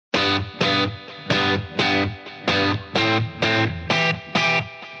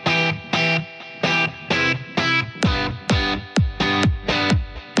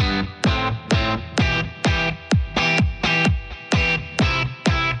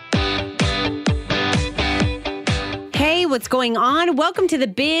what's going on? Welcome to the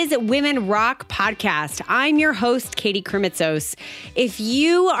Biz Women Rock podcast. I'm your host, Katie Krimitzos. If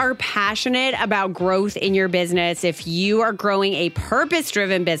you are passionate about growth in your business, if you are growing a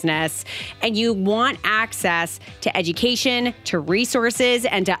purpose-driven business, and you want access to education, to resources,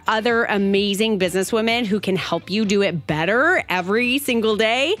 and to other amazing businesswomen who can help you do it better every single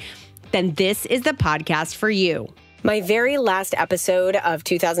day, then this is the podcast for you. My very last episode of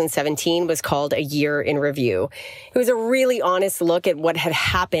 2017 was called A Year in Review. It was a really honest look at what had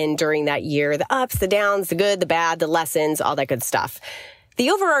happened during that year, the ups, the downs, the good, the bad, the lessons, all that good stuff. The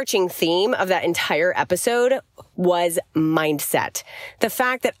overarching theme of that entire episode was mindset. The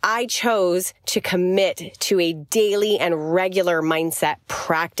fact that I chose to commit to a daily and regular mindset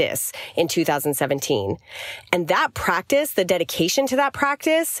practice in 2017. And that practice, the dedication to that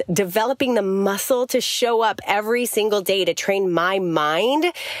practice, developing the muscle to show up every single day to train my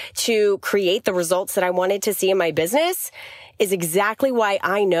mind to create the results that I wanted to see in my business, is exactly why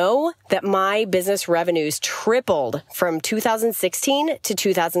I know that my business revenues tripled from 2016 to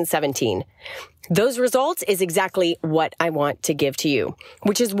 2017. Those results is exactly what I want to give to you,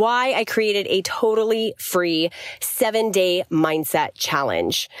 which is why I created a totally free 7-day mindset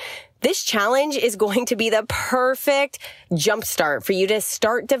challenge. This challenge is going to be the perfect jumpstart for you to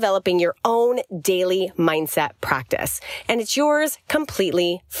start developing your own daily mindset practice. And it's yours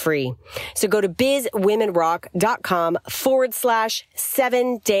completely free. So go to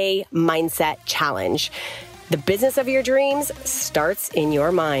bizwomenrock.com/7-day mindset challenge. The business of your dreams starts in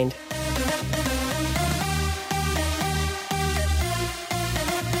your mind.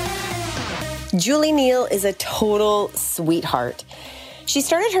 Julie Neale is a total sweetheart. She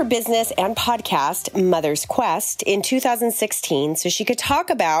started her business and podcast, Mother's Quest, in 2016 so she could talk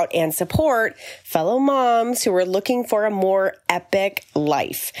about and support fellow moms who were looking for a more epic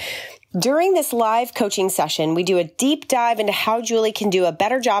life. During this live coaching session, we do a deep dive into how Julie can do a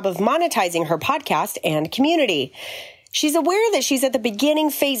better job of monetizing her podcast and community. She's aware that she's at the beginning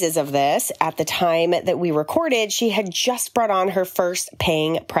phases of this. At the time that we recorded, she had just brought on her first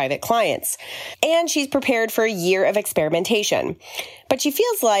paying private clients, and she's prepared for a year of experimentation. But she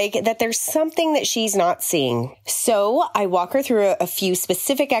feels like that there's something that she's not seeing. So I walk her through a few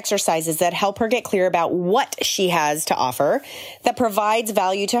specific exercises that help her get clear about what she has to offer that provides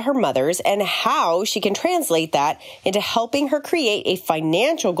value to her mothers and how she can translate that into helping her create a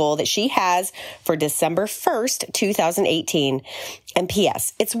financial goal that she has for December 1st, 2018. And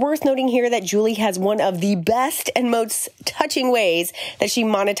P.S., it's worth noting here that Julie has one of the best and most touching ways that she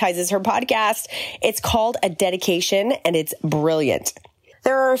monetizes her podcast. It's called a dedication, and it's brilliant.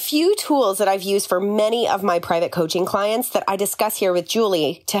 There are a few tools that I've used for many of my private coaching clients that I discuss here with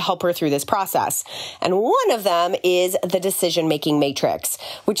Julie to help her through this process. And one of them is the decision-making matrix,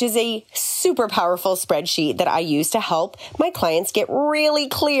 which is a super powerful spreadsheet that I use to help my clients get really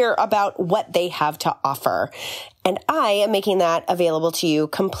clear about what they have to offer. And I am making that available to you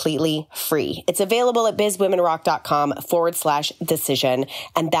completely free. It's available at bizwomenrock.com/decision,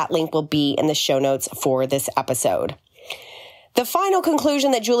 and that link will be in the show notes for this episode. The final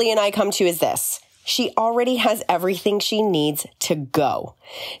conclusion that Julie and I come to is this: she already has everything she needs to go.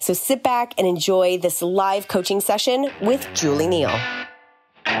 So sit back and enjoy this live coaching session with Julie Neale.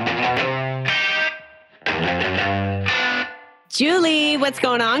 Julie, what's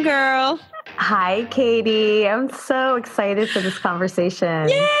going on, girl? Hi, Katie. I'm so excited for this conversation.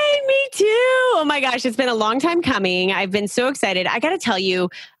 Yay, me too. Oh my gosh, it's been a long time coming. I've been so excited. I got to tell you,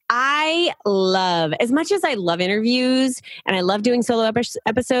 as much as I love interviews and I love doing solo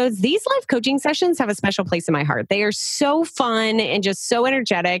episodes, these live coaching sessions have a special place in my heart. They are so fun and just so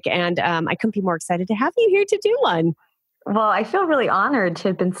energetic. And I couldn't be more excited to have you here to do one. Well, I feel really honored to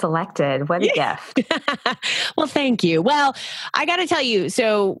have been selected. What a gift. Well, thank you. Well, I got to tell you,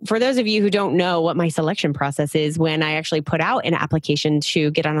 so for those of you who don't know what my selection process is when I actually put out an application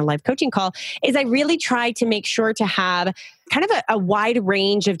to get on a live coaching call, is I really try to make sure to have kind of a wide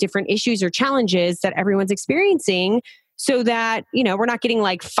range of different issues or challenges that everyone's experiencing so that, we're not getting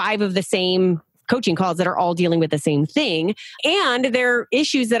like 5 of the same coaching calls that are all dealing with the same thing. And there are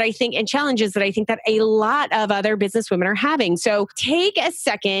issues that I think and challenges that I think that a lot of other businesswomen are having. So take a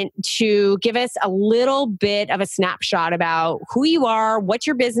second to give us a little bit of a snapshot about who you are, what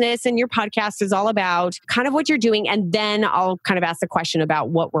your business and your podcast is all about, kind of what you're doing. And then I'll kind of ask the question about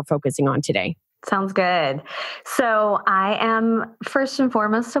what we're focusing on today. Sounds good. So I am first and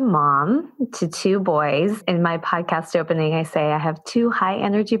foremost a mom to two boys. In my podcast opening, I say I have two high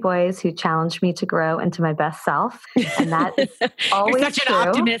energy boys who challenge me to grow into my best self. And that is always You're such true. an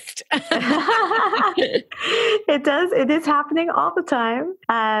optimist. It is happening all the time.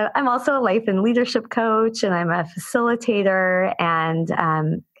 I'm also a life and leadership coach, and I'm a facilitator.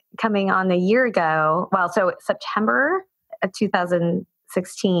 And coming on a year ago, so September of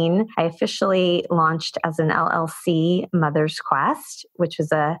 2016, I officially launched as an LLC, Mother's Quest, which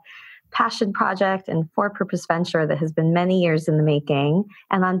was a passion project and for-purpose venture that has been many years in the making.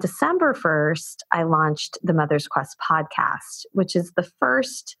 And on December 1st, I launched the Mother's Quest podcast, which is the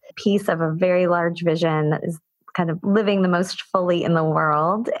first piece of a very large vision that is kind of living the most fully in the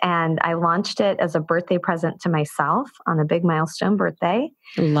world. And I launched it as a birthday present to myself on a big milestone birthday.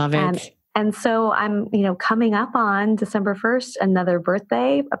 Love it. And so I'm, coming up on December 1st, another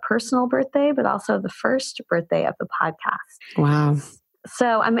birthday, a personal birthday, but also the first birthday of the podcast. Wow.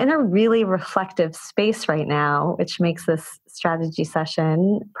 So I'm in a really reflective space right now, which makes this strategy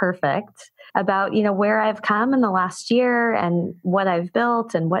session perfect, about, where I've come in the last year and what I've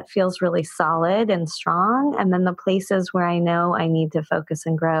built and what feels really solid and strong. And then the places where I know I need to focus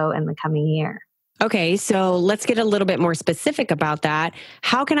and grow in the coming year. Okay, so let's get a little bit more specific about that.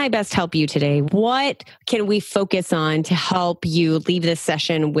 How can I best help you today? What can we focus on to help you leave this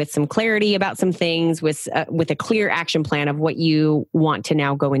session with some clarity about some things, with a clear action plan of what you want to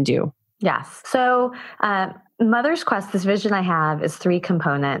now go and do? Yes. So Mother's Quest, this vision I have, is three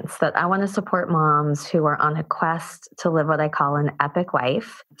components that I want to support moms who are on a quest to live what I call an epic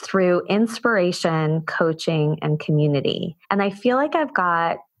life through inspiration, coaching, and community. And I feel like I've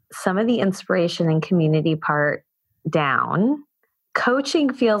got some of the inspiration and community part down.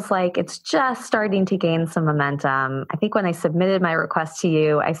 Coaching feels like it's just starting to gain some momentum. I think when I submitted my request to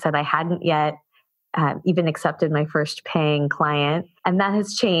you, I said I hadn't yet even accepted my first paying client. And that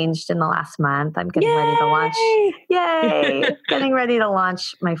has changed in the last month. I'm getting ready to launch. Yay! Getting ready to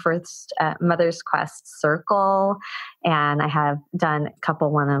launch my first Mother's Quest circle. And I have done a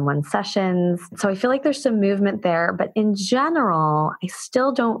couple one-on-one sessions. So I feel like there's some movement there. But in general, I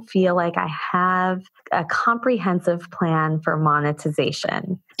still don't feel like I have a comprehensive plan for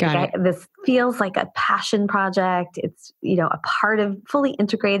monetization. This feels like a passion project. It's, a part of fully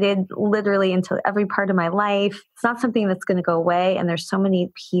integrated literally into every part of my life. It's not something that's going to go away. And there's so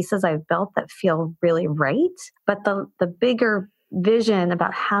many pieces I've built that feel really right. But the bigger vision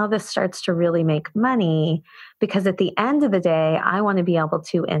about how this starts to really make money, because at the end of the day, I want to be able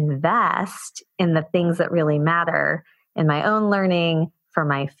to invest in the things that really matter in my own learning, for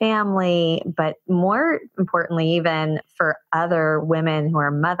my family, but more importantly, even for other women who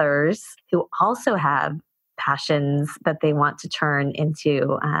are mothers who also have passions that they want to turn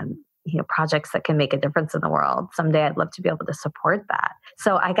into projects that can make a difference in the world. Someday I'd love to be able to support that.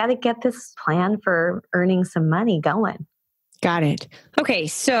 So I got to get this plan for earning some money going. Got it. Okay.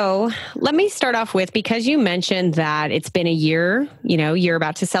 So let me start off with, because you mentioned that it's been a year, you're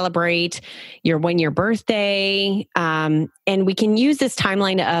about to celebrate your 1-year birthday. And we can use this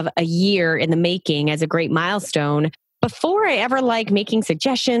timeline of a year in the making as a great milestone. Before I ever like making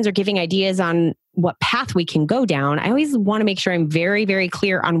suggestions or giving ideas on what path we can go down, I always want to make sure I'm very, very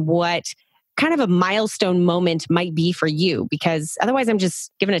clear on what kind of a milestone moment might be for you, because otherwise I'm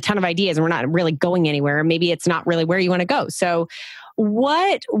just giving a ton of ideas and we're not really going anywhere. Maybe it's not really where you want to go. So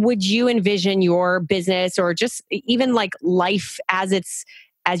what would you envision your business, or just even like life as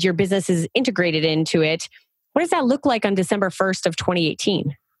your business is integrated into it? What does that look like on December 1st of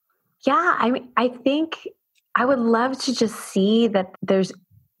 2018? Yeah, I think I would love to just see that there's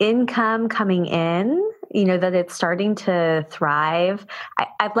income coming in, that it's starting to thrive.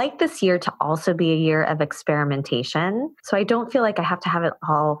 I'd like this year to also be a year of experimentation. So I don't feel like I have to have it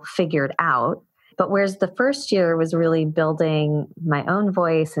all figured out. But whereas the first year was really building my own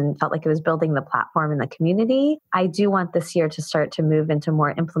voice and felt like it was building the platform and the community, I do want this year to start to move into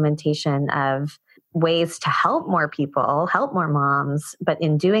more implementation of ways to help more people, help more moms, but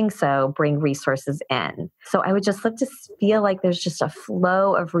in doing so, bring resources in. So I would just love to feel like there's just a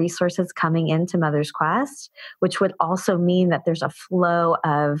flow of resources coming into Mother's Quest, which would also mean that there's a flow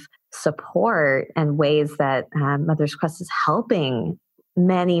of support and ways that Mother's Quest is helping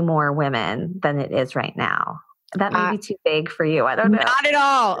many more women than it is right now. That may be too vague for you. I don't know. Not at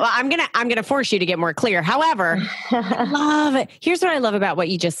all. Well, I'm gonna force you to get more clear. However, I love it. Here's what I love about what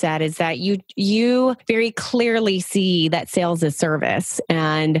you just said is that you very clearly see that sales is service,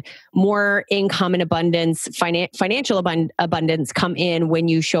 and more income and abundance, financial abundance come in when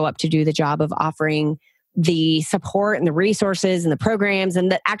you show up to do the job of offering the support and the resources and the programs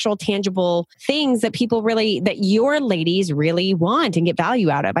and the actual tangible things that that your ladies really want and get value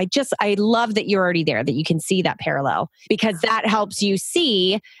out of. I love that you're already there, that you can see that parallel, because that helps you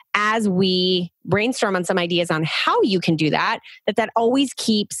see, as we brainstorm on some ideas on how you can do that always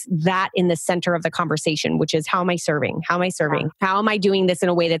keeps that in the center of the conversation, which is, how am I serving? How am I serving? How am I doing this in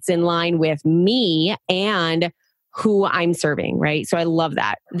a way that's in line with me and who I'm serving, right? So I love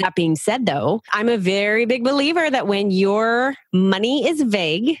that. That being said, though, I'm a very big believer that when your money is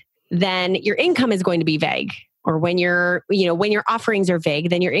vague, then your income is going to be vague. Or when your offerings are vague,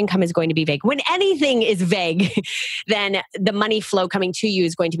 then your income is going to be vague. When anything is vague, then the money flow coming to you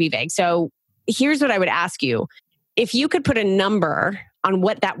is going to be vague. So here's what I would ask you. If you could put a number on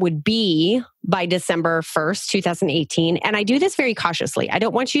what that would be by December 1st, 2018. And I do this very cautiously. I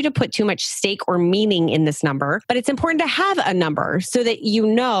don't want you to put too much stake or meaning in this number, but it's important to have a number so that you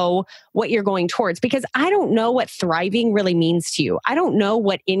know what you're going towards. Because I don't know what thriving really means to you. I don't know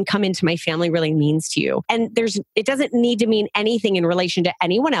what income into my family really means to you. And it doesn't need to mean anything in relation to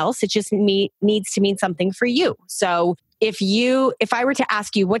anyone else. It just needs to mean something for you. So if I were to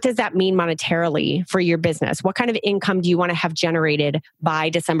ask you, what does that mean monetarily for your business? What kind of income do you want to have generated by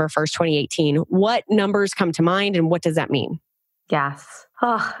December 1st, 2018? What numbers come to mind and what does that mean? Yes.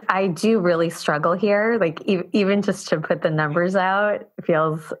 Oh, I do really struggle here. Like even just to put the numbers out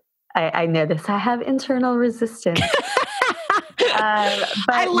feels, I notice I have internal resistance. But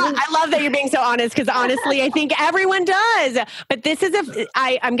I love that you're being so honest, because honestly, I think everyone does. But this is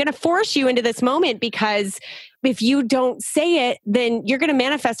I'm going to force you into this moment, because if you don't say it, then you're going to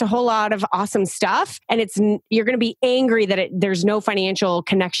manifest a whole lot of awesome stuff, and you're going to be angry that there's no financial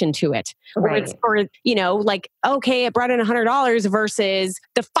connection to it, right? Or like, okay, it brought in $100 versus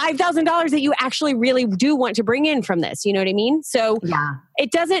the $5,000 that you actually really do want to bring in from this. You know what I mean? So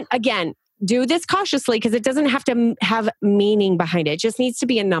It doesn't, again, do this cautiously, because it doesn't have to have meaning behind it. It just needs to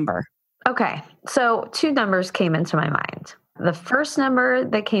be a number. Okay. So 2 numbers came into my mind. The first number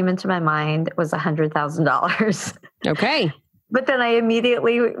that came into my mind was $100,000. Okay. But then I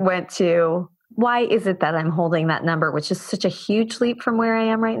immediately went to, why is it that I'm holding that number, which is such a huge leap from where I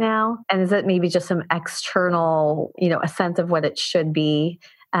am right now? And is it maybe just some external, a sense of what it should be?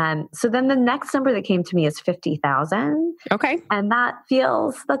 So then the next number that came to me is 50,000. Okay. And that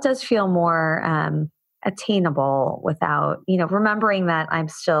does feel more attainable without, remembering that I'm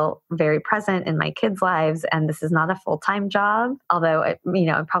still very present in my kids' lives, and this is not a full-time job, although,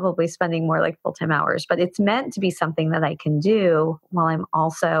 I'm probably spending more like full-time hours, but it's meant to be something that I can do while I'm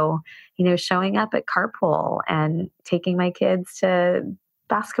also, showing up at carpool and taking my kids to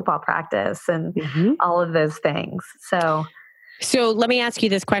basketball practice and all of those things. So let me ask you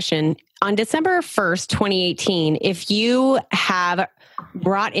this question. On December 1st, 2018, if you have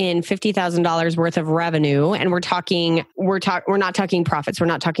brought in $50,000 worth of revenue, and we're not talking profits, we're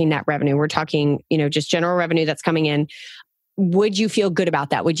not talking net revenue, we're talking, just general revenue that's coming in, would you feel good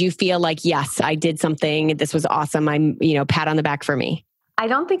about that? Would you feel like, yes, I did something, this was awesome, I'm, pat on the back for me? I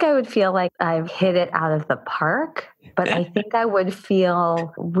don't think I would feel like I've hit it out of the park, but I think I would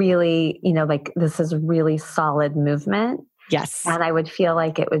feel really, like this is really solid movement. Yes. And I would feel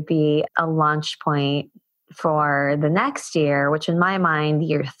like it would be a launch point for the next year, which in my mind,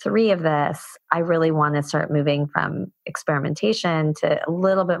 year 3 of this, I really want to start moving from experimentation to a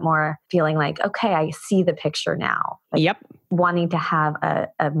little bit more feeling like, okay, I see the picture now. Like wanting to have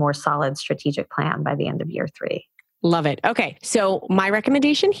a more solid strategic plan by the end of year 3. Love it. Okay. So my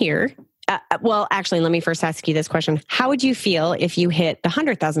recommendation here, well, actually, let me first ask you this question. How would you feel if you hit the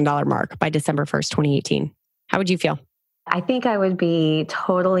 $100,000 mark by December 1st, 2018? How would you feel? I think I would be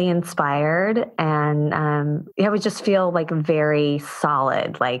totally inspired, and I would just feel like very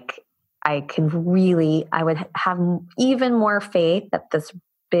solid. Like I would have even more faith that this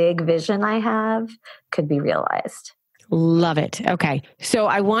big vision I have could be realized. Love it. Okay. So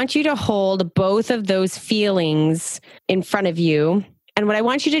I want you to hold both of those feelings in front of you. And what I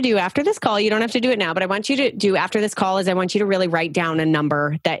want you to do after this call, you don't have to do it now, but I want you to do after this call is I want you to really write down a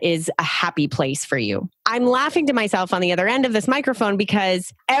number that is a happy place for you. I'm laughing to myself on the other end of this microphone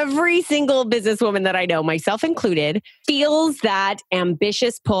because every single businesswoman that I know, myself included, feels that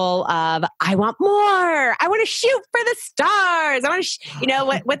ambitious pull of, I want more. I want to shoot for the stars. I want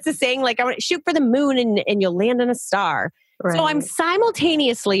to, what's the saying? Like, I want to shoot for the moon and you'll land on a star. Right. So I'm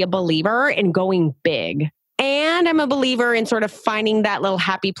simultaneously a believer in going big. And I'm a believer in sort of finding that little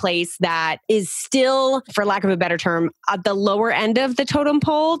happy place that is still, for lack of a better term, at the lower end of the totem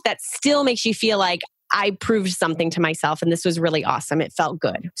pole that still makes you feel like I proved something to myself and this was really awesome. It felt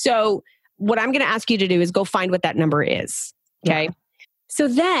good. So what I'm going to ask you to do is go find what that number is. Okay. Yeah. So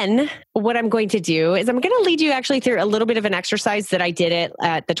then what I'm going to do is I'm going to lead you actually through a little bit of an exercise that I did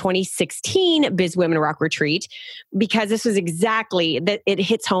at the 2016 Biz Women Rock Retreat, because this was exactly that it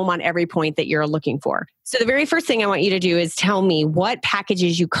hits home on every point that you're looking for. So the very first thing I want you to do is tell me what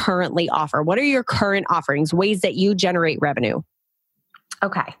packages you currently offer. What are your current offerings, ways that you generate revenue?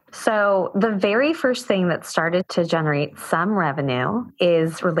 Okay. So the very first thing that started to generate some revenue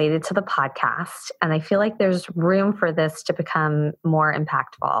is related to the podcast. And I feel like there's room for this to become more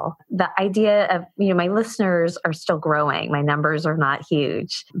impactful. The idea of, my listeners are still growing. My numbers are not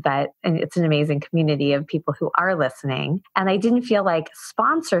huge, but it's an amazing community of people who are listening. And I didn't feel like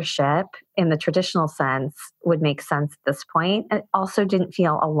sponsorship in the traditional sense would make sense at this point. It also didn't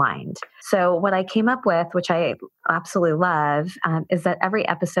feel aligned. So what I came up with, which I absolutely love, is that every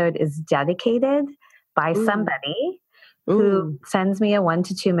episode is dedicated by somebody who sends me a 1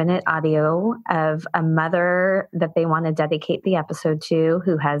 to 2 minute audio of a mother that they want to dedicate the episode to,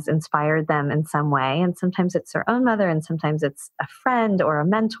 who has inspired them in some way. And sometimes it's their own mother, and sometimes it's a friend or a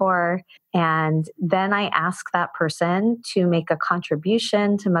mentor. And then I ask that person to make a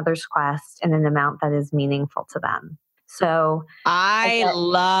contribution to Mother's Quest in an amount that is meaningful to them. So I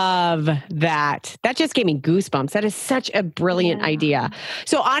love that. That just gave me goosebumps. That is such a brilliant idea.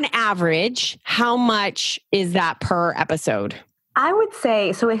 So on average, how much is that per episode? I would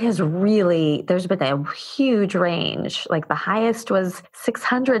say, so it has there's been a huge range. Like the highest was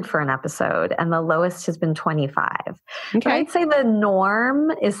 600 for an episode and the lowest has been 25. Okay. But I'd say the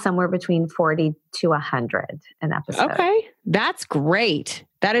norm is somewhere between 40 to 100 an episode. Okay. That's great.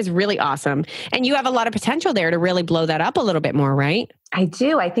 That is really awesome. And you have a lot of potential there to really blow that up a little bit more, right? I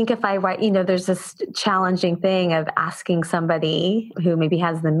do. I think if I write, there's this challenging thing of asking somebody who maybe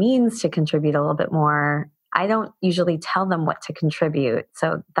has the means to contribute a little bit more. I don't usually tell them what to contribute.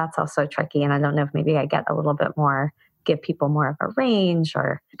 So that's also tricky. And I don't know if maybe I get a little bit more, give people more of a range,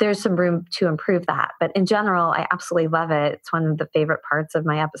 or there's some room to improve that. But in general, I absolutely love it. It's one of the favorite parts of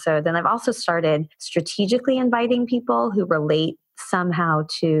my episodes. And I've also started strategically inviting people who relate somehow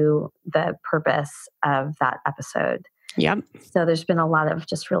to the purpose of that episode. Yep. So there's been a lot of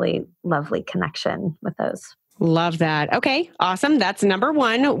just really lovely connection with those. Love that. Okay, awesome. That's number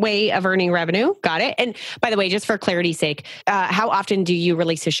one way of earning revenue. Got it. And by the way, just for clarity's sake, how often do you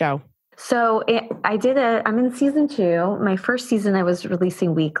release a show? So I'm in season 2. My first season, I was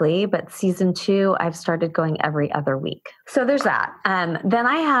releasing weekly, but season 2, I've started going every other week. So there's that. Then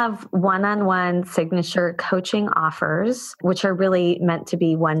I have one-on-one signature coaching offers, which are really meant to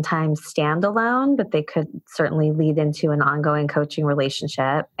be one-time standalone, but they could certainly lead into an ongoing coaching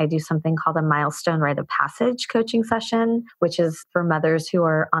relationship. I do something called a milestone rite of passage coaching session, which is for mothers who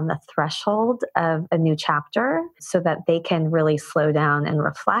are on the threshold of a new chapter so that they can really slow down and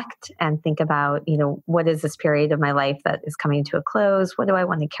reflect and think about, what is this period of my life that is coming to a close? What do I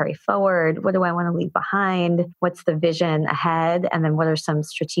want to carry forward? What do I want to leave behind? What's the vision ahead? And then what are some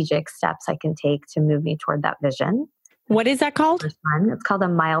strategic steps I can take to move me toward that vision? What is that called? It's called a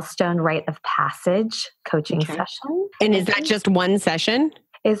milestone rite of passage coaching session. And is that just one session?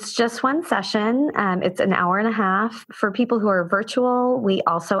 It's just one session. It's an hour and a half. For people who are virtual, we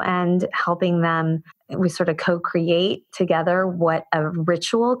also end helping them. We sort of co-create together what a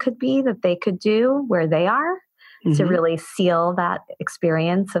ritual could be that they could do where they are to really seal that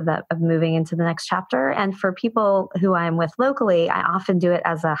experience of moving into the next chapter. And for people who I'm with locally, I often do it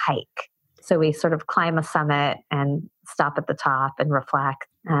as a hike. So we sort of climb a summit and stop at the top and reflect.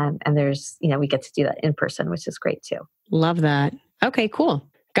 And there's, we get to do that in person, which is great too. Love that. Okay, cool.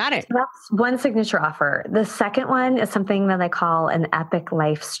 Got it. So that's one signature offer. The second one is something that I call an epic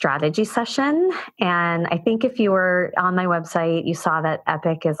life strategy session. And I think if you were on my website, you saw that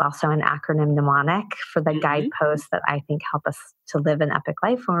EPIC is also an acronym mnemonic for the guideposts that I think help us to live an epic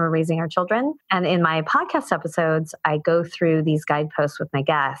life when we're raising our children. And in my podcast episodes, I go through these guideposts with my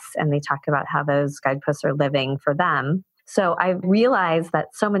guests and they talk about how those guideposts are living for them. So I realized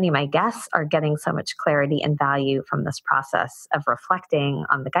that so many of my guests are getting so much clarity and value from this process of reflecting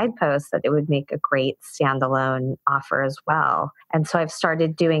on the guideposts that it would make a great standalone offer as well. And so I've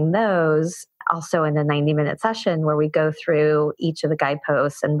started doing those also in a 90-minute session where we go through each of the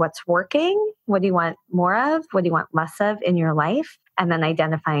guideposts and what's working, what do you want more of, what do you want less of in your life, and then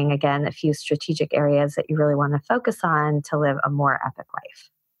identifying again a few strategic areas that you really want to focus on to live a more epic life.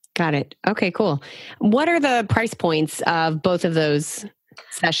 Got it. Okay, cool. What are the price points of both of those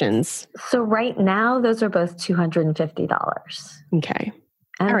sessions? So right now, those are both $250. Okay.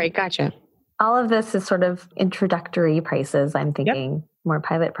 All right. Gotcha. All of this is sort of introductory prices. I'm thinking more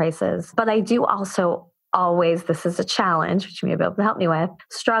pilot prices, but I do also always, this is a challenge, which you may be able to help me with,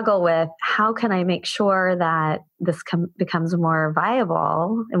 struggle with how can I make sure that this becomes more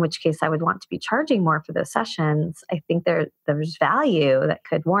viable, in which case I would want to be charging more for those sessions. I think there's value that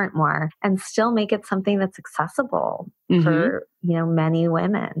could warrant more and still make it something that's accessible for, many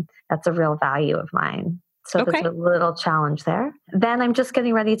women. That's a real value of mine. So there's a little challenge there. Then I'm just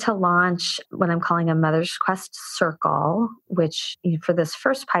getting ready to launch what I'm calling a Mother's Quest Circle, which for this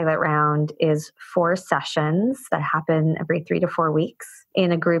first pilot round is 4 sessions that happen every 3 to 4 weeks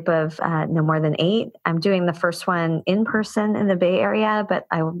in a group of no more than 8. I'm doing the first one in person in the Bay Area, but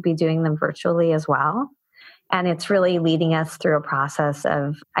I will be doing them virtually as well. And it's really leading us through a process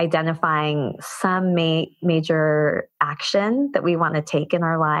of identifying some major action that we want to take in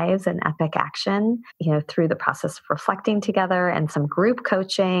our lives, and epic action, through the process of reflecting together and some group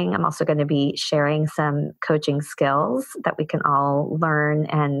coaching. I'm also going to be sharing some coaching skills that we can all learn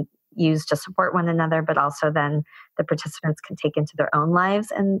and use to support one another, but also then the participants can take into their own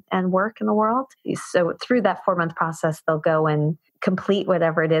lives and work in the world. So through that 4-month process, they'll go and complete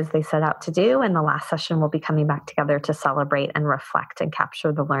whatever it is they set out to do. And the last session will be coming back together to celebrate and reflect and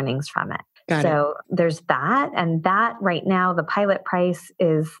capture the learnings from it. So there's that. And that right now, the pilot price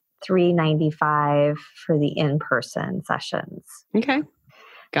is $395 for the in-person sessions. Okay.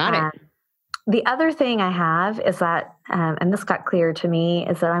 Got it. The other thing I have is that, and this got clear to me,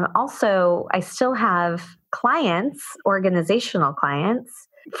 is that I still have clients, organizational clients,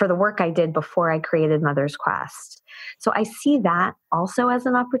 for the work I did before I created Mother's Quest. So I see that also as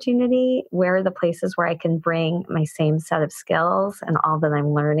an opportunity. Where are the places where I can bring my same set of skills and all that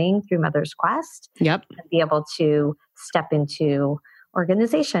I'm learning through Mother's Quest, and be able to step into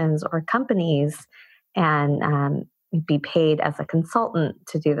organizations or companies and be paid as a consultant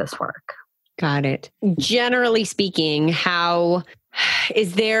to do this work. Got it. Generally speaking, how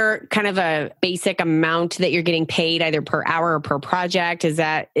is there kind of a basic amount that you're getting paid either per hour or per project? Is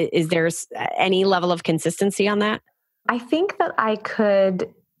there any level of consistency on that? I think that I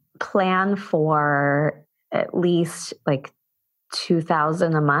could plan for at least like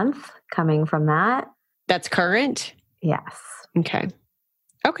 $2,000 a month coming from that. That's current? Yes.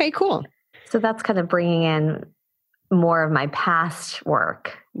 Okay, cool. So that's kind of bringing in more of my past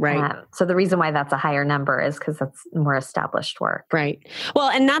work. Right. So the reason why that's a higher number is because that's more established work. Right. Well,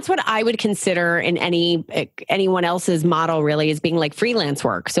 and that's what I would consider in anyone else's model really, is being like freelance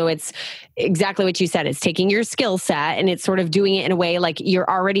work. So it's exactly what you said. It's taking your skill set and it's sort of doing it in a way like you're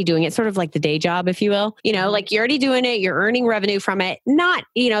already doing it, sort of like the day job, if you will. Like you're already doing it, you're earning revenue from it. Not,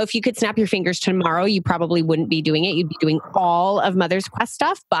 if you could snap your fingers tomorrow, you probably wouldn't be doing it. You'd be doing all of Mother's Quest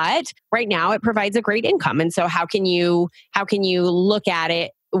stuff, but right now it provides a great income. And so how can you look at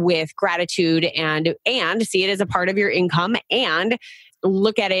it with gratitude and see it as a part of your income and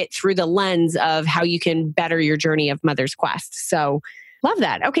look at it through the lens of how you can better your journey of Mother's Quest. So love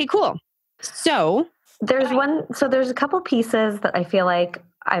that. Okay, cool. So there's a couple pieces that I feel like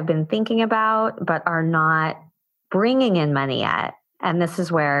I've been thinking about, but are not bringing in money yet. And this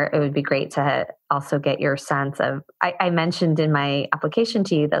is where it would be great to also get your sense of, I mentioned in my application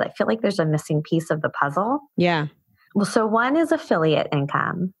to you that I feel like there's a missing piece of the puzzle. Yeah. Well, so one is affiliate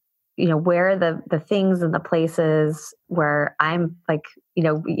income. Where are the things and the places where I'm like,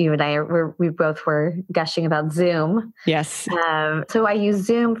 you and I we both were gushing about Zoom. Yes. So I use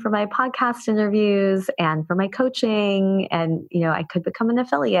Zoom for my podcast interviews and for my coaching, and I could become an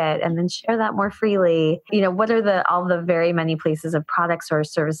affiliate and then share that more freely. What are all the very many places of products or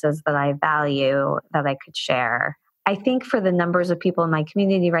services that I value that I could share? I think for the numbers of people in my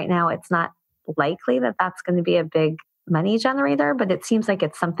community right now, it's not likely that that's going to be a big money generator, but it seems like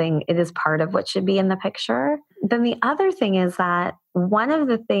it is part of what should be in the picture. Then the other thing is that one of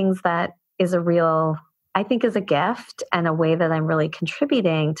the things that is I think is a gift and a way that I'm really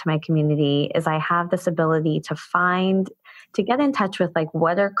contributing to my community is I have this ability to get in touch with like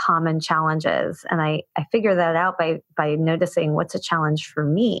what are common challenges. And I figure that out by noticing what's a challenge for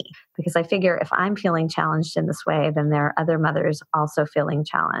me, because I figure if I'm feeling challenged in this way, then there are other mothers also feeling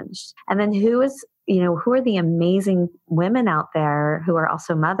challenged. And then who are the amazing women out there who are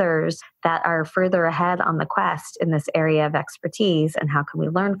also mothers that are further ahead on the quest in this area of expertise, and how can we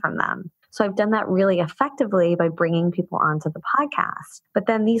learn from them? So I've done that really effectively by bringing people onto the podcast. But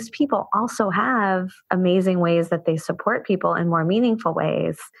then these people also have amazing ways that they support people in more meaningful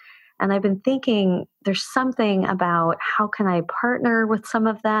ways. And I've been thinking there's something about how can I partner with some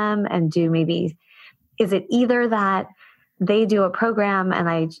of them and is it either that they do a program and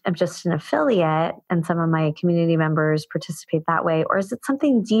I am just an affiliate and some of my community members participate that way? Or is it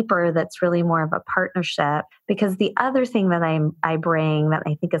something deeper that's really more of a partnership? Because the other thing that I bring that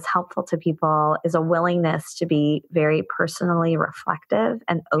I think is helpful to people is a willingness to be very personally reflective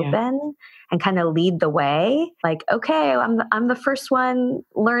and open and kind of lead the way. Like, okay, I'm the first one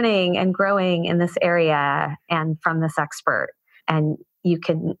learning and growing in this area and from this expert. And you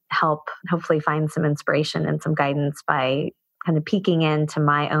can help hopefully find some inspiration and some guidance by kind of peeking into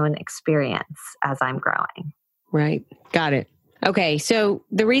my own experience as I'm growing. Right. Got it. Okay. So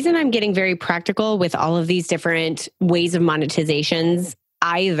the reason I'm getting very practical with all of these different ways of monetizations,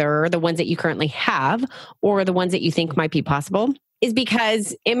 either the ones that you currently have or the ones that you think might be possible, is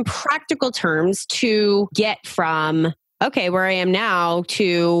because in practical terms, to get from, okay, where I am now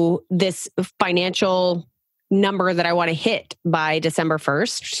to this financial number that I want to hit by December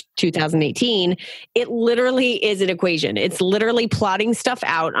 1st, 2018, it literally is an equation. It's literally plotting stuff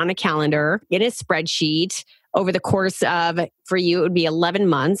out on a calendar in a spreadsheet over the course of, for you, it would be 11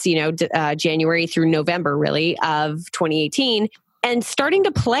 months, January through November, really, of 2018. And starting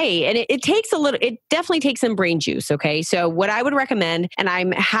to play. And it definitely takes some brain juice. Okay. So what I would recommend, and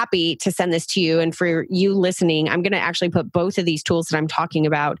I'm happy to send this to you, and for you listening, I'm going to actually put both of these tools that I'm talking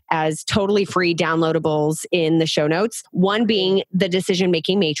about as totally free downloadables in the show notes. One being the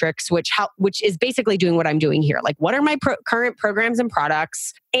decision-making matrix, which is basically doing what I'm doing here. Like, what are my current programs and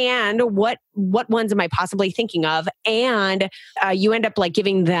products? And what ones am I possibly thinking of? And you end up like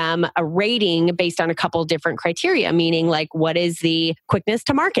giving them a rating based on a couple different criteria, meaning like, what is the quickness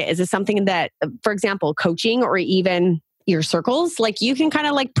to market? Is this something that, for example, coaching or even your circles, like you can kind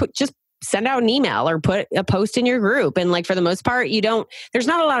of like just send out an email or put a post in your group. And like, for the most part, there's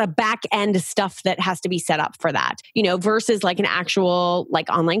not a lot of back end stuff that has to be set up for that, versus like an actual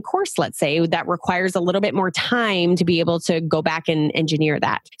like online course, let's say, that requires a little bit more time to be able to go back and engineer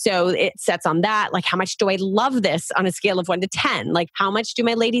that. So it sets on that, like, how much do I love this on a scale of 1 to 10? Like, how much do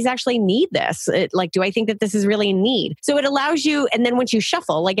my ladies actually need this? Do I think that this is really a need? So it allows you, and then once you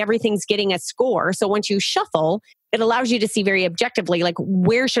shuffle, like everything's getting a score. So once you shuffle, it allows you to see very objectively, like,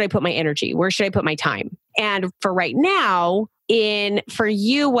 where should I put my energy? Where should I put my time? And for right now, for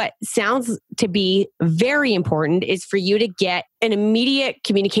you, what sounds to be very important is for you to get an immediate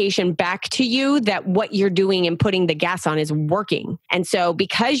communication back to you that what you're doing and putting the gas on is working. And so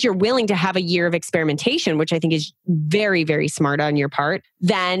because you're willing to have a year of experimentation, which I think is very, very smart on your part,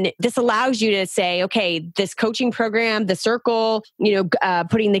 then this allows you to say, okay, this coaching program, the circle,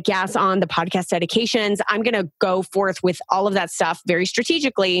 putting the gas on the podcast dedications, I'm going to go forth with all of that stuff very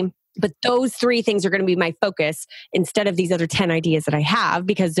strategically. But those 3 things are going to be my focus instead of these other 10 ideas that I have,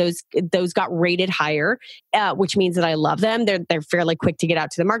 because those got rated higher, which means that I love them. They're fairly quick to get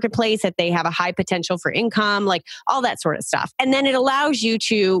out to the marketplace, that they have a high potential for income, like all that sort of stuff. And then it allows you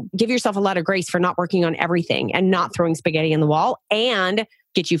to give yourself a lot of grace for not working on everything and not throwing spaghetti in the wall, and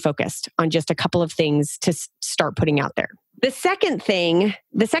get you focused on just a couple of things to start putting out there. The second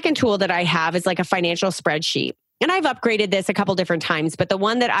tool that I have is like a financial spreadsheet. And I've upgraded this a couple different times, but the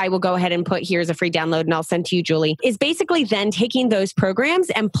one that I will go ahead and put here as a free download, and I'll send to you, Julie, is basically then taking those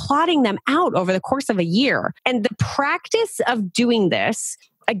programs and plotting them out over the course of a year. And the practice of doing this,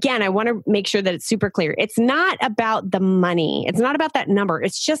 again, I want to make sure that it's super clear. It's not about the money. It's not about that number.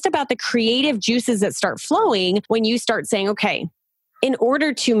 It's just about the creative juices that start flowing when you start saying, okay, in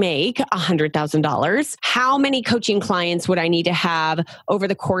order to make $100,000, how many coaching clients would I need to have over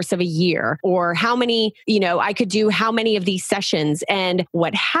the course of a year? Or how many, I could do how many of these sessions? And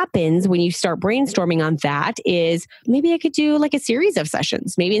what happens when you start brainstorming on that is maybe I could do like a series of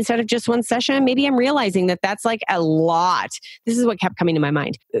sessions. Maybe instead of just one session, maybe I'm realizing that that's like a lot. This is what kept coming to my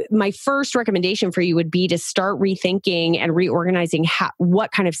mind. My first recommendation for you would be to start rethinking and reorganizing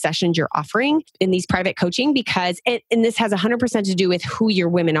what kind of sessions you're offering in these private coaching, because, and this has 100% to do with who your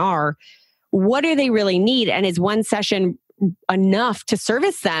women are. What do they really need? And is one session enough to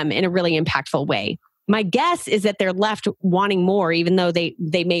service them in a really impactful way? My guess is that they're left wanting more, even though they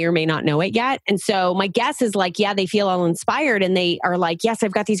may or may not know it yet. And so my guess is like, yeah, they feel all inspired and they are like, yes,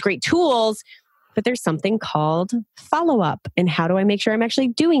 I've got these great tools, but there's something called follow-up. And how do I make sure I'm actually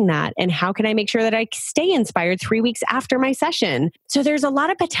doing that? And how can I make sure that I stay inspired 3 weeks after my session? So there's a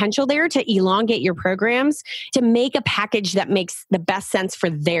lot of potential there to elongate your programs, to make a package that makes the best sense for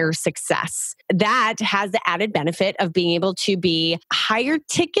their success. That has the added benefit of being able to be higher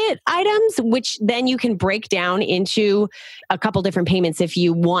ticket items, which then you can break down into a couple different payments if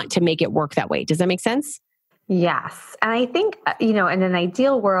you want to make it work that way. Does that make sense? Yes. And I think, in an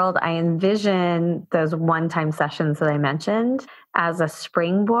ideal world, I envision those one-time sessions that I mentioned as a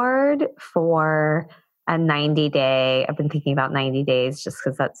springboard for a 90-day. I've been thinking about 90 days just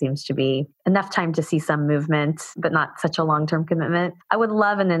because that seems to be enough time to see some movement, but not such a long-term commitment. I would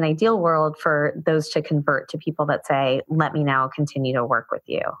love in an ideal world for those to convert to people that say, let me now continue to work with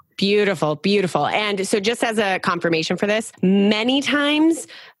you. Beautiful, beautiful. And so just as a confirmation for this, many times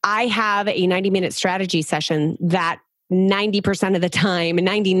I have a 90-minute strategy session that 90% of the time,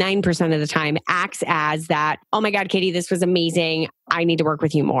 99% of the time acts as that, oh my God, Katie, this was amazing. I need to work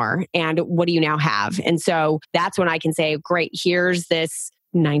with you more. And what do you now have? And so that's when I can say, great, here's this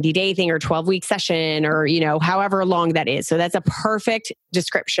 90-day thing or 12-week session or, however long that is. So that's a perfect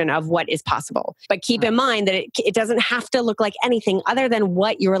description of what is possible. But keep in mind that it doesn't have to look like anything other than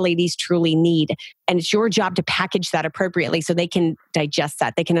what your ladies truly need. And it's your job to package that appropriately so they can digest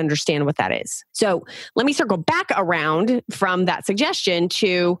that. They can understand what that is. So let me circle back around from that suggestion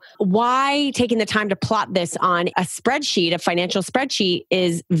to why taking the time to plot this on a spreadsheet, a financial spreadsheet,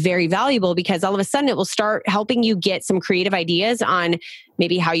 is very valuable, because all of a sudden it will start helping you get some creative ideas on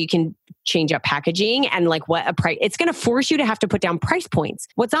maybe how you can change up packaging and like what a price. It's going to force you to have to put down price points.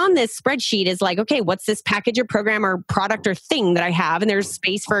 What's on this spreadsheet is like, okay, what's this package or program or product or thing that I have? And there's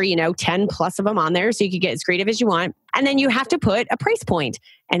space for, 10 plus of them on there. So you could get as creative as you want. And then you have to put a price point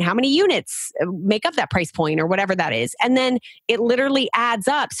and how many units make up that price point or whatever that is. And then it literally adds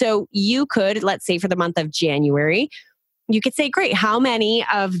up. So you could, let's say for the month of January, you could say, great, how many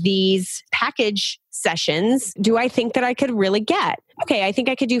of these package sessions do I think that I could really get? Okay, I think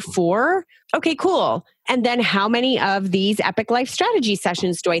I could do 4. Okay, cool. And then how many of these Epic Life Strategy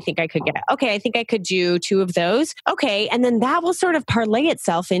sessions do I think I could get? Okay, I think I could do 2 of those. Okay, and then that will sort of parlay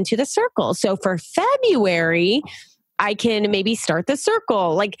itself into the circle. So for February, I can maybe start the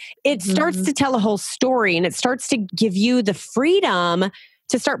circle. Like it starts to tell a whole story, and it starts to give you the freedom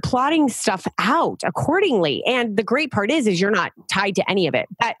to start plotting stuff out accordingly. And the great part is you're not tied to any of it.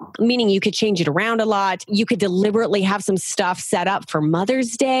 That, meaning you could change it around a lot. You could deliberately have some stuff set up for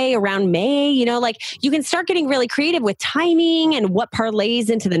Mother's Day around May. Like you can start getting really creative with timing and what parlays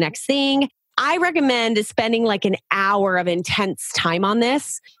into the next thing. I recommend spending like an hour of intense time on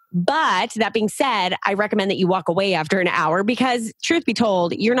this. But that being said, I recommend that you walk away after an hour, because truth be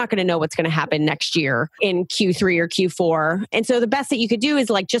told, you're not going to know what's going to happen next year in Q3 or Q4. And so the best that you could do is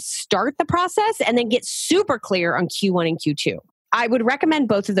like just start the process and then get super clear on Q1 and Q2. I would recommend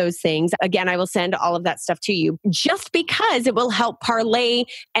both of those things. Again, I will send all of that stuff to you just because it will help parlay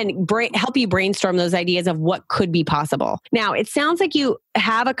and help you brainstorm those ideas of what could be possible. Now, it sounds like you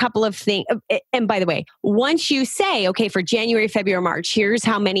have a couple of things. And by the way, once you say, okay, for January, February, March, here's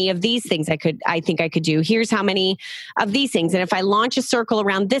how many of these things I think I could do. Here's how many of these things. And if I launch a circle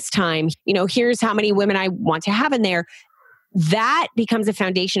around this time, here's how many women I want to have in there. That becomes a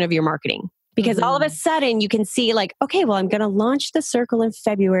foundation of your marketing. Because all of a sudden you can see like, okay, well, I'm going to launch the circle in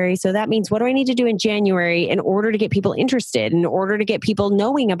February. So that means what do I need to do in January in order to get people interested, in order to get people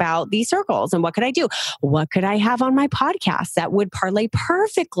knowing about these circles? And what could I do? What could I have on my podcast that would parlay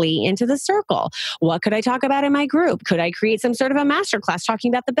perfectly into the circle? What could I talk about in my group? Could I create some sort of a masterclass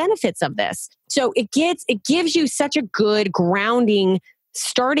talking about the benefits of this? So it gives you such a good grounding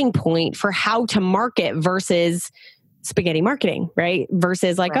starting point for how to market versus spaghetti marketing, right?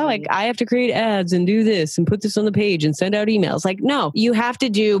 Versus like, right. Oh, like I have to create ads and do this and put this on the page and send out emails. Like, no, you have to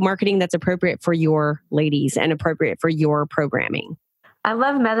do marketing that's appropriate for your ladies and appropriate for your programming. I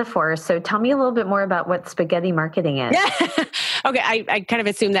love metaphors. So tell me a little bit more about what spaghetti marketing is. Yeah. Okay. I kind of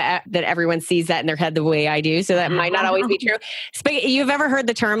assume that everyone sees that in their head the way I do. So that might not always be true. You've ever heard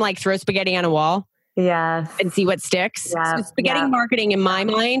the term like throw spaghetti on a wall? Yes. And see what sticks. Yeah. So spaghetti marketing in my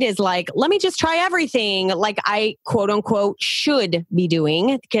mind is like, let me just try everything like I quote unquote should be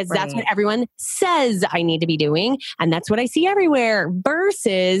doing, because that's what everyone says I need to be doing. And that's what I see everywhere,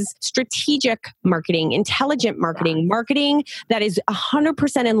 versus strategic marketing, intelligent marketing, marketing that is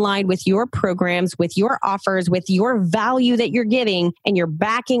 100% in line with your programs, with your offers, with your value that you're giving, and you're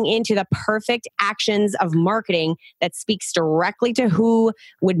backing into the perfect actions of marketing that speaks directly to who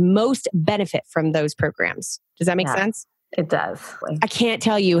would most benefit from those programs. Does that make sense? It does. I can't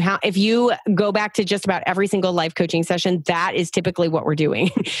tell you how, if you go back to just about every single life coaching session, that is typically what we're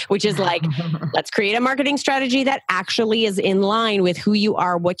doing, which is like, let's create a marketing strategy that actually is in line with who you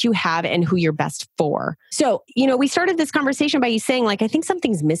are, what you have, and who you're best for. So, we started this conversation by you saying like, I think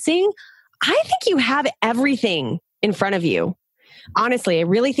something's missing. I think you have everything in front of you. Honestly, I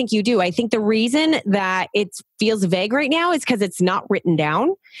really think you do. I think the reason that it feels vague right now is because it's not written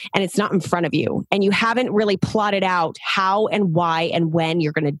down and it's not in front of you. And you haven't really plotted out how and why and when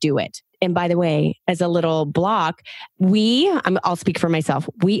you're going to do it. and by the way, as a little block, I'll speak for myself.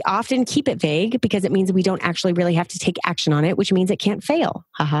 We often keep it vague because it means we don't actually really have to take action on it, which means it can't fail.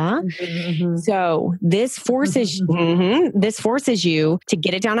 So this forces you to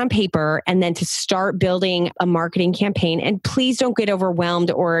get it down on paper and then to start building a marketing campaign. And please don't get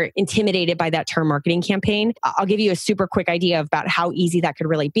overwhelmed or intimidated by that term marketing campaign. I'll give you a super quick idea about how easy that could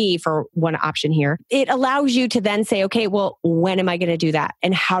really be for one option here. It allows you to then say, okay, well, when am I going to do that?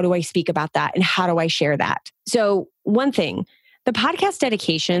 And how do I speak about that? And how do I share that? So one thing, the podcast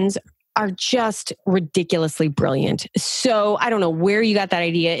dedications are just ridiculously brilliant. So I don't know where you got that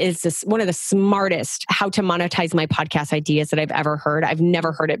idea. Is this one of the smartest how to monetize my podcast ideas that I've ever heard? I've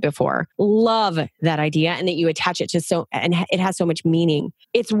never heard it before. Love that idea, and that you attach it to and it has so much meaning.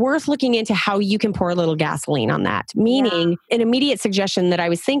 It's worth looking into how you can pour a little gasoline on that. Meaning, an immediate suggestion that I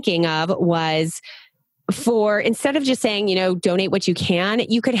was thinking of was, for instead of just saying, donate what you can,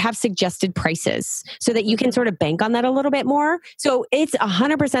 you could have suggested prices so that you can sort of bank on that a little bit more. So it's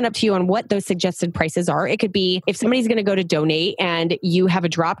 100% up to you on what those suggested prices are. It could be if somebody's going to go to donate and you have a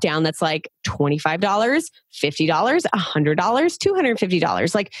drop down that's like $25, $50, $100,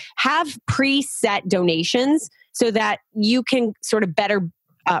 $250. Like, have preset donations so that you can sort of better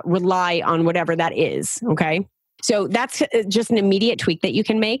rely on whatever that is. Okay. So that's just an immediate tweak that you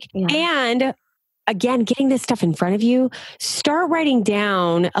can make. Yeah. And again, getting this stuff in front of you, start writing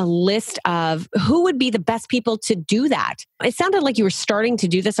down a list of who would be the best people to do that. It sounded like you were starting to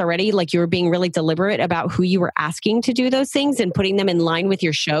do this already, like you were being really deliberate about who you were asking to do those things and putting them in line with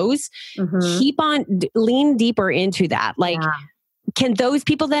your shows. Lean deeper into that. Can those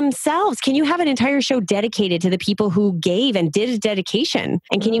people themselves, can you have an entire show dedicated to the people who gave and did a dedication?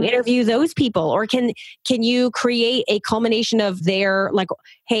 And can you interview those people? Or can you create a culmination of their,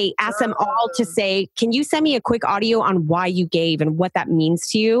 hey, ask them all to say, can you send me a quick audio on why you gave and what that means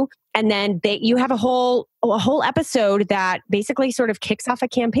to you? And then you have a whole episode that basically sort of kicks off a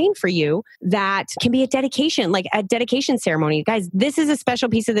campaign for you that can be a dedication, like a dedication ceremony. Guys, this is a special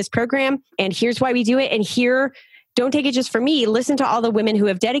piece of this program, and here's why we do it. And here, don't take it just for me. Listen to all the women who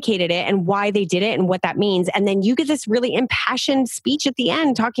have dedicated it and why they did it and what that means. And then you get this really impassioned speech at the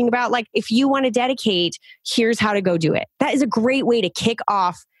end talking about, if you want to dedicate, here's how to go do it. That is a great way to kick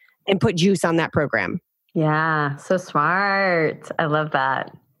off and put juice on that program. Yeah, so smart. I love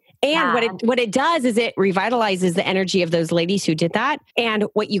that. And what it does is it revitalizes the energy of those ladies who did that. And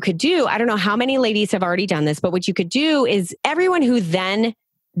what you could do, I don't know how many ladies have already done this, but what you could do is everyone who then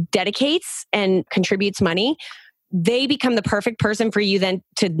dedicates and contributes money, they become the perfect person for you then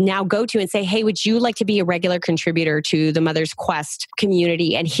to now go to and say, hey, would you like to be a regular contributor to the Mother's Quest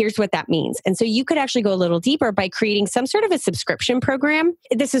community? And here's what that means. And so you could actually go a little deeper by creating some sort of a subscription program.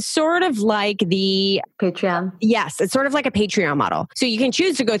 This is sort of like the Patreon. Yes, it's sort of like a Patreon model. So you can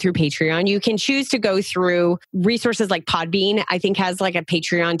choose to go through Patreon. You can choose to go through resources like Podbean, I think has like a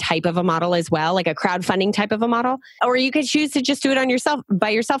Patreon type of a model as well, like a crowdfunding type of a model. Or you could choose to just do it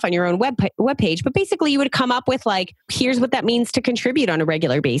by yourself on your own webpage. But basically you would come up with here's what that means to contribute on a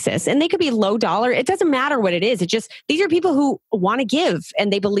regular basis. And they could be low dollar. It doesn't matter what it is. These are people who want to give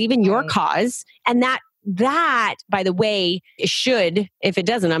and they believe in your cause. And that, by the way, it should, if it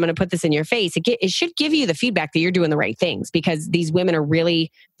doesn't, I'm going to put this in your face. It should give you the feedback that you're doing the right things because these women are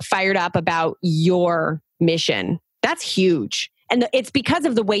really fired up about your mission. That's huge. And it's because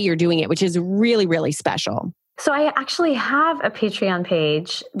of the way you're doing it, which is really, really special. So I actually have a Patreon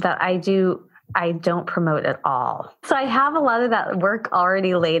page that I don't promote at all. So I have a lot of that work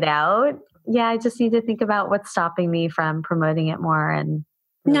already laid out. Yeah, I just need to think about what's stopping me from promoting it more. And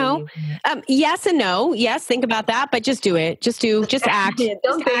no, yes and no. Yes, think about that, but just do it. Just act.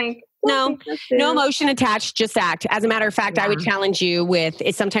 Don't think. No emotion attached, just act. As a matter of fact, I would challenge you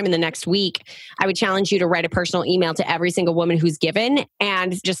sometime in the next week, I would challenge you to write a personal email to every single woman who's given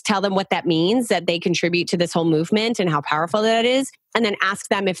and just tell them what that means, that they contribute to this whole movement and how powerful that is. And then ask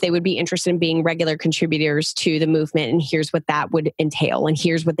them if they would be interested in being regular contributors to the movement. And here's what that would entail. And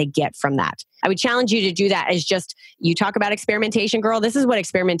here's what they get from that. I would challenge you to do that as just, you talk about experimentation, girl. This is what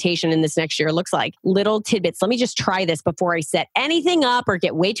experimentation in this next year looks like. Little tidbits. Let me just try this before I set anything up or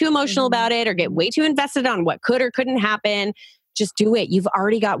get way too emotional about it or get way too invested on what could or couldn't happen. Just do it. You've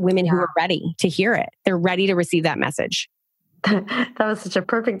already got women who are ready to hear it. They're ready to receive that message. That was such a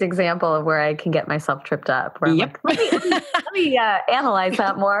perfect example of where I can get myself tripped up. Where I'm like, let me analyze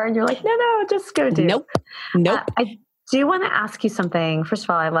that more. And you're like, no, just go do it. Nope. I do want to ask you something. First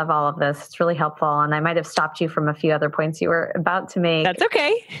of all, I love all of this. It's really helpful. And I might have stopped you from a few other points you were about to make. That's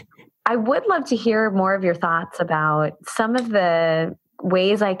okay. I would love to hear more of your thoughts about some of the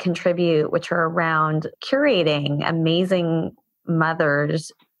ways I contribute, which are around curating amazing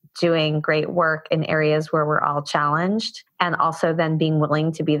mothers doing great work in areas where we're all challenged. And also then being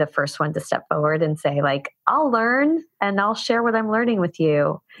willing to be the first one to step forward and say, like, I'll learn and I'll share what I'm learning with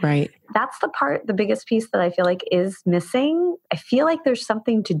you. Right. That's the biggest piece that I feel like is missing. I feel like there's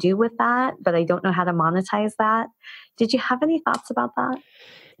something to do with that, but I don't know how to monetize that. Did you have any thoughts about that?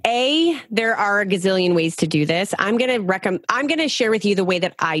 There are a gazillion ways to do this. I'm going to share with you the way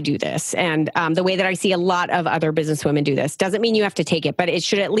that I do this and the way that I see a lot of other businesswomen do this. Doesn't mean you have to take it, but it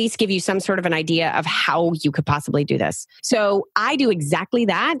should at least give you some sort of an idea of how you could possibly do this. So I do exactly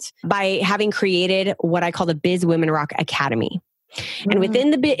that by having created what I call the Biz Women Rock Academy. And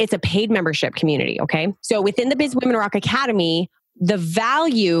within it's a paid membership community. Okay. So within the Biz Women Rock Academy, the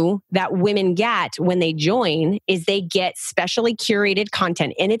value that women get when they join is they get specially curated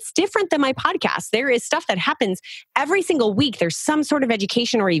content. And it's different than my podcast. There is stuff that happens every single week. There's some sort of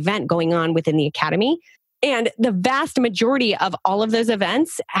education or event going on within the academy. And the vast majority of all of those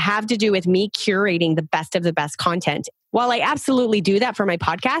events have to do with me curating the best of the best content. While I absolutely do that for my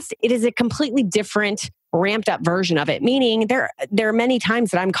podcast, it is a completely different ramped up version of it, meaning there are many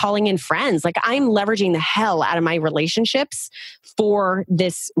times that I'm calling in friends. Like I'm leveraging the hell out of my relationships for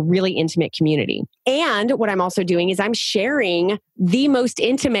this really intimate community. And what I'm also doing is I'm sharing the most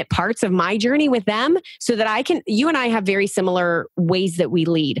intimate parts of my journey with them so that you and I have very similar ways that we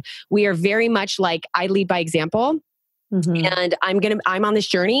lead. We are very much like I lead by example. And I'm on this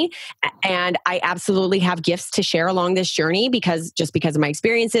journey and I absolutely have gifts to share along this journey because of my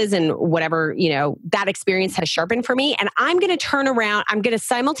experiences and whatever, that experience has sharpened for me. And I'm going to turn around, I'm going to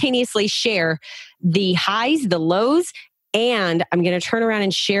simultaneously share the highs, the lows, and I'm going to turn around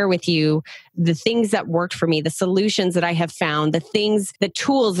and share with you the things that worked for me, the solutions that I have found, the things, the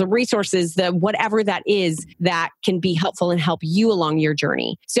tools, the resources, the whatever that is that can be helpful and help you along your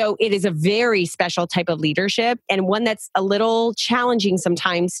journey. So it is a very special type of leadership and one that's a little challenging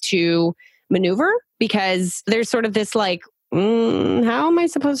sometimes to maneuver because there's sort of this like, how am I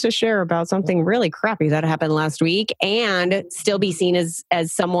supposed to share about something really crappy that happened last week and still be seen as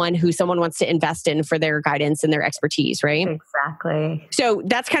someone who someone wants to invest in for their guidance and their expertise, right? Exactly. So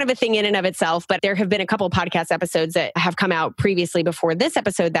that's kind of a thing in and of itself, but there have been a couple of podcast episodes that have come out previously before this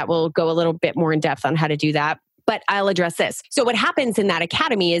episode that will go a little bit more in depth on how to do that. But I'll address this. So what happens in that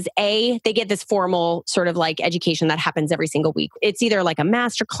academy is they get this formal sort of like education that happens every single week. It's either like a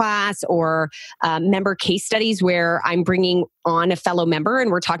master class or member case studies where I'm bringing on a fellow member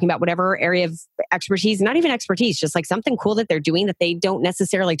and we're talking about whatever area of expertise, not even expertise, just like something cool that they're doing that they don't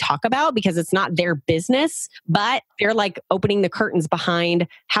necessarily talk about because it's not their business, but they're like opening the curtains behind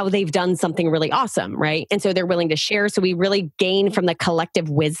how they've done something really awesome, right? And so they're willing to share. So we really gain from the collective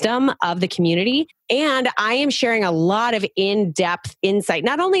wisdom of the community. And I am sharing a lot of in-depth insight,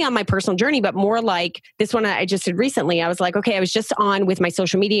 not only on my personal journey, but more like this one I just did recently. I was like, okay, I was just on with my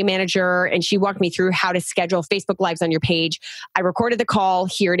social media manager and she walked me through how to schedule Facebook Lives on your page. I recorded the call.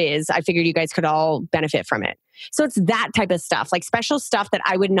 Here it is. I figured you guys could all benefit from it. So it's that type of stuff, like special stuff that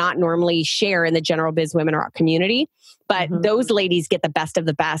I would not normally share in the general Biz Women Rock community. But those ladies get the best of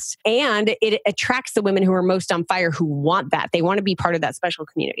the best. And it attracts the women who are most on fire who want that. They want to be part of that special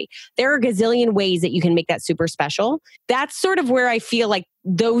community. There are a gazillion ways that you can make that super special. That's sort of where I feel like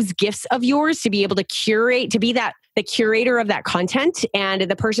those gifts of yours to be able to curate, to be the curator of that content and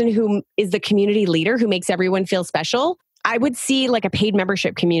the person who is the community leader who makes everyone feel special. I would see like a paid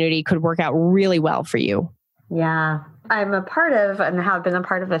membership community could work out really well for you. Yeah, I'm a part of and have been a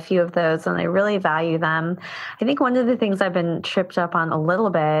part of a few of those and I really value them. I think one of the things I've been tripped up on a little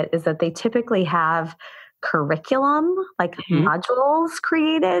bit is that they typically have curriculum, like modules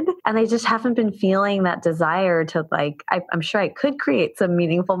created. And I just haven't been feeling that desire to I'm sure I could create some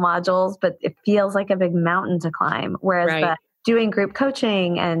meaningful modules, but it feels like a big mountain to climb. Whereas doing group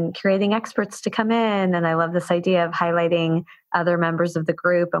coaching and creating experts to come in. And I love this idea of highlighting other members of the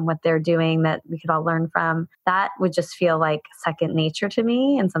group and what they're doing that we could all learn from. That would just feel like second nature to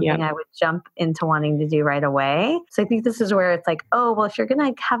me and something I would jump into wanting to do right away. So I think this is where it's like, oh, well, if you're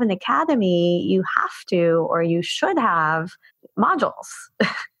going to have an academy, you have to, or you should have modules.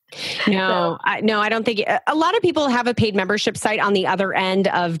 No, I don't think a lot of people have a paid membership site on the other end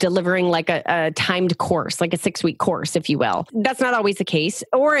of delivering like a timed course, like a 6-week course, if you will. That's not always the case.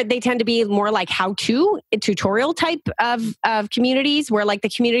 Or they tend to be more like how-to tutorial type of communities where like the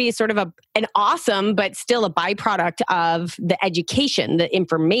community is sort of an awesome, but still a byproduct of the education, the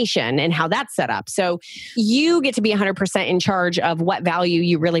information and how that's set up. So you get to be 100% in charge of what value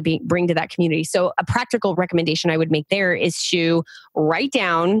you really bring to that community. So a practical recommendation I would make there is to write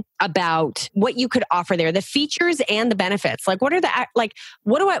down women about what you could offer there, the features and the benefits. Like, what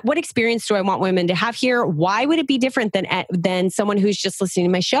are what experience do I want women to have here? Why would it be different than someone who's just listening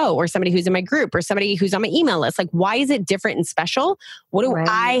to my show, or somebody who's in my group, or somebody who's on my email list? Like, why is it different and special? What do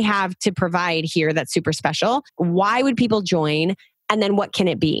I have to provide here that's super special? Why would people join? And then what can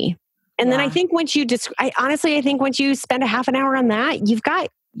it be? And then I think once you I think once you spend a half an hour on that, you've got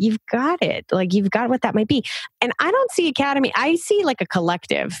it. Like, you've got what that might be. And I don't see academy. I see like a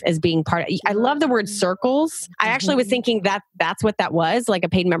collective as being part of. I love the word circles. I actually was thinking that that's what that was. Like, a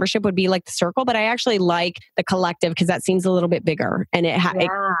paid membership would be like the circle, but I actually like the collective because that seems a little bit bigger. And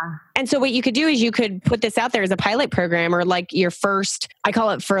and so what you could do is you could put this out there as a pilot program, or like your first, I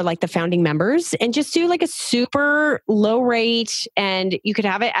call it for like the founding members, and just do like a super low rate. And you could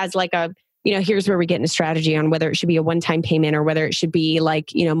have it as like a, here's where we get into strategy on whether it should be a one-time payment or whether it should be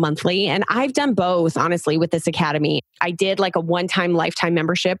like, monthly. And I've done both, honestly, with this academy. I did like a one-time lifetime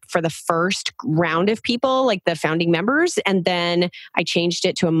membership for the first round of people, like the founding members. And then I changed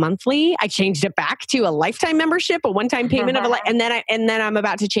it to a monthly. I changed it back to a lifetime membership, a one-time payment and then I'm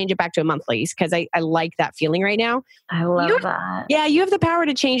about to change it back to a monthly because I like that feeling right now. I love that. Yeah, you have the power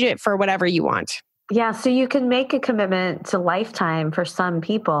to change it for whatever you want. Yeah, so you can make a commitment to lifetime for some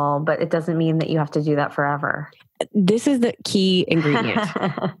people, but it doesn't mean that you have to do that forever. This is the key ingredient,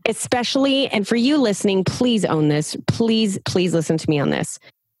 especially, and for you listening, please own this. Please listen to me on this.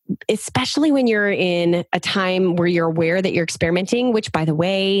 Especially when you're in a time where you're aware that you're experimenting, which, by the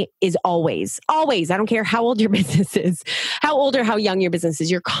way, is always, I don't care how old your business is, how old or how young your business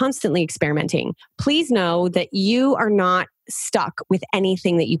is, you're constantly experimenting. Please know that you are not stuck with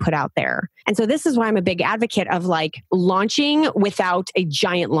anything that you put out there. And so this is why I'm a big advocate of like launching without a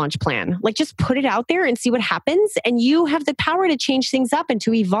giant launch plan. Like, just put it out there and see what happens. And you have the power to change things up and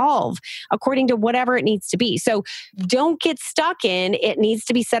to evolve according to whatever it needs to be. So don't get stuck in, it needs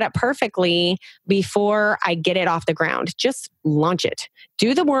to be set up perfectly before I get it off the ground. Just launch it.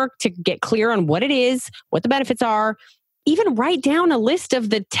 Do the work to get clear on what it is, what the benefits are. Even write down a list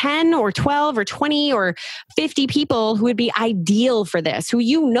of the 10 or 12 or 20 or 50 people who would be ideal for this, who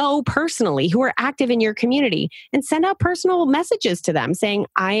you know personally, who are active in your community, and send out personal messages to them saying,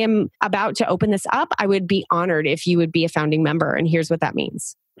 I am about to open this up. I would be honored if you would be a founding member. And here's what that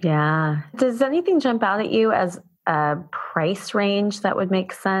means. Yeah. Does anything jump out at you as a price range that would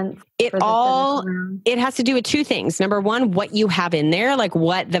make sense? It has to do with two things. Number one, what you have in there, like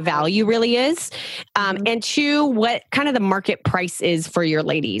what the value really is. And two, what kind of the market price is for your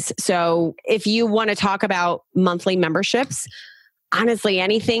ladies. So if you want to talk about monthly memberships, honestly,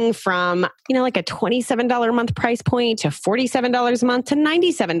 anything from, like a $27 a month price point to $47 a month to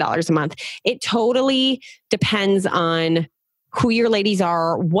 $97 a month. It totally depends on who your ladies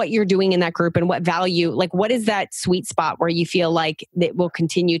are, what you're doing in that group, and what value, like what is that sweet spot where you feel like it will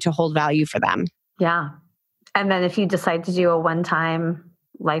continue to hold value for them. Yeah. And then if you decide to do a one-time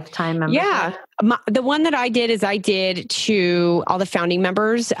lifetime membership. Yeah. The one that I did to all the founding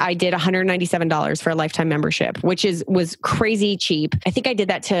members, I did $197 for a lifetime membership, which was crazy cheap. I think I did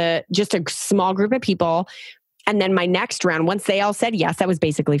that to just a small group of people. And then my next round, once they all said yes, that was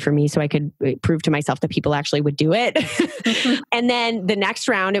basically for me. So I could prove to myself that people actually would do it. And then the next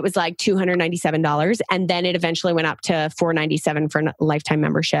round, it was like $297. And then it eventually went up to $497 for a lifetime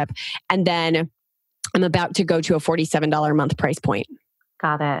membership. And then I'm about to go to a $47 a month price point.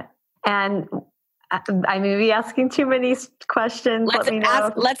 Got it. And I may be asking too many questions.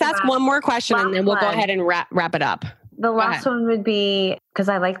 Let's ask one more question and then we'll go ahead and wrap it up. The last one would be, because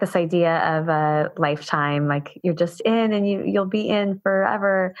I like this idea of a lifetime, like you're just in and you'll be in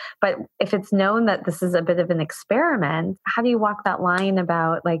forever. But if it's known that this is a bit of an experiment, how do you walk that line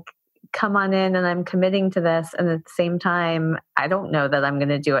about like, come on in and I'm committing to this, and at the same time, I don't know that I'm going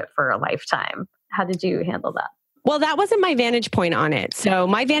to do it for a lifetime? How did you handle that? Well, that wasn't my vantage point on it. So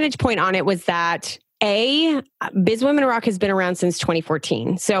my vantage point on it was that Biz Women Rock has been around since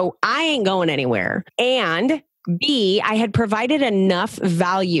 2014. So I ain't going anywhere. And B, I had provided enough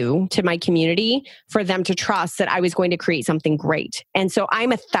value to my community for them to trust that I was going to create something great. And so I'm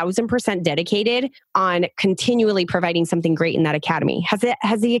 1,000% dedicated on continually providing something great in that academy. Has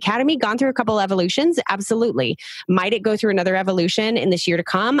the academy gone through a couple evolutions? Absolutely. Might it go through another evolution in this year to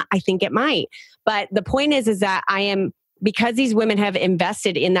come? I think it might. But the point is that because these women have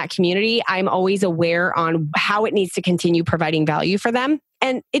invested in that community, I'm always aware on how it needs to continue providing value for them.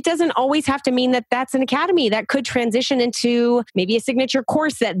 And it doesn't always have to mean that that's an academy. That could transition into maybe a signature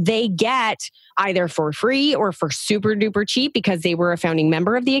course that they get either for free or for super duper cheap because they were a founding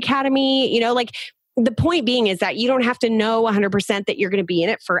member of the academy. the point being is that you don't have to know 100% that you're going to be in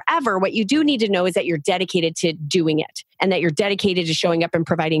it forever. What you do need to know is that you're dedicated to doing it and that you're dedicated to showing up and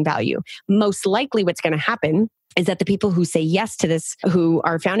providing value. Most likely what's going to happen is that the people who say yes to this, who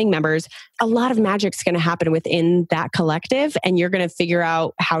are founding members, a lot of magic's going to happen within that collective. And you're going to figure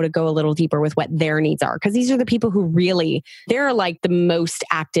out how to go a little deeper with what their needs are. Because these are the people who really, they're like the most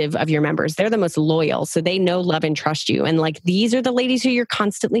active of your members. They're the most loyal. So they know, love, and trust you. And like, these are the ladies who you're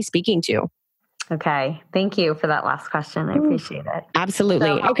constantly speaking to. Okay. Thank you for that last question. I appreciate it. Absolutely.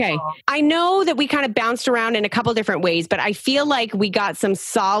 Okay. I know that we kind of bounced around in a couple different ways, but I feel like we got some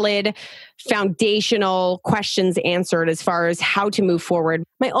solid foundational questions answered as far as how to move forward.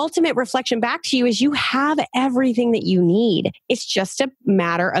 My ultimate reflection back to you is you have everything that you need. It's just a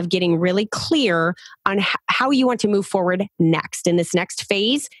matter of getting really clear on how you want to move forward next in this next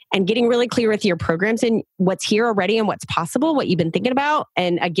phase and getting really clear with your programs and what's here already and what's possible, what you've been thinking about.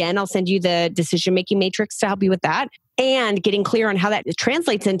 And again, I'll send you the decision-making matrix to help you with that. And getting clear on how that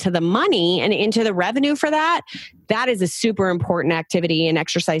translates into the money and into the revenue for that. That is a super important activity and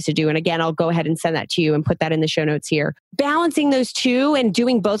exercise to do. And again, I'll go ahead and send that to you and put that in the show notes here. Balancing those two and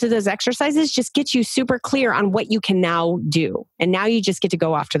doing both of those exercises just gets you super clear on what you can now do. And now you just get to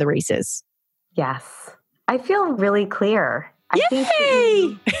go off to the races. Yes. I feel really clear.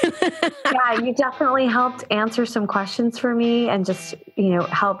 Yay! You definitely helped answer some questions for me and just,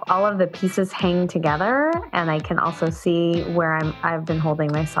 help all of the pieces hang together. And I can also see where I've been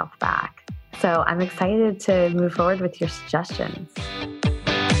holding myself back. So I'm excited to move forward with your suggestions.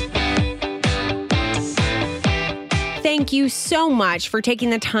 Thank you so much for taking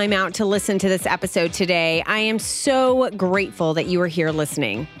the time out to listen to this episode today. I am so grateful that you are here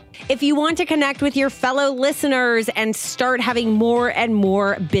listening. If you want to connect with your fellow listeners and start having more and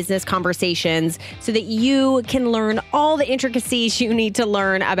more business conversations so that you can learn all the intricacies you need to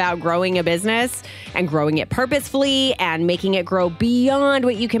learn about growing a business and growing it purposefully and making it grow beyond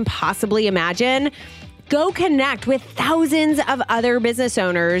what you can possibly imagine, go connect with thousands of other business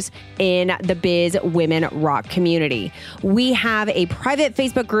owners in the Biz Women Rock community. We have a private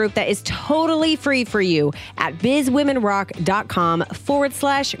Facebook group that is totally free for you at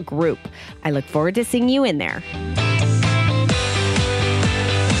bizwomenrock.com/group. I look forward to seeing you in there.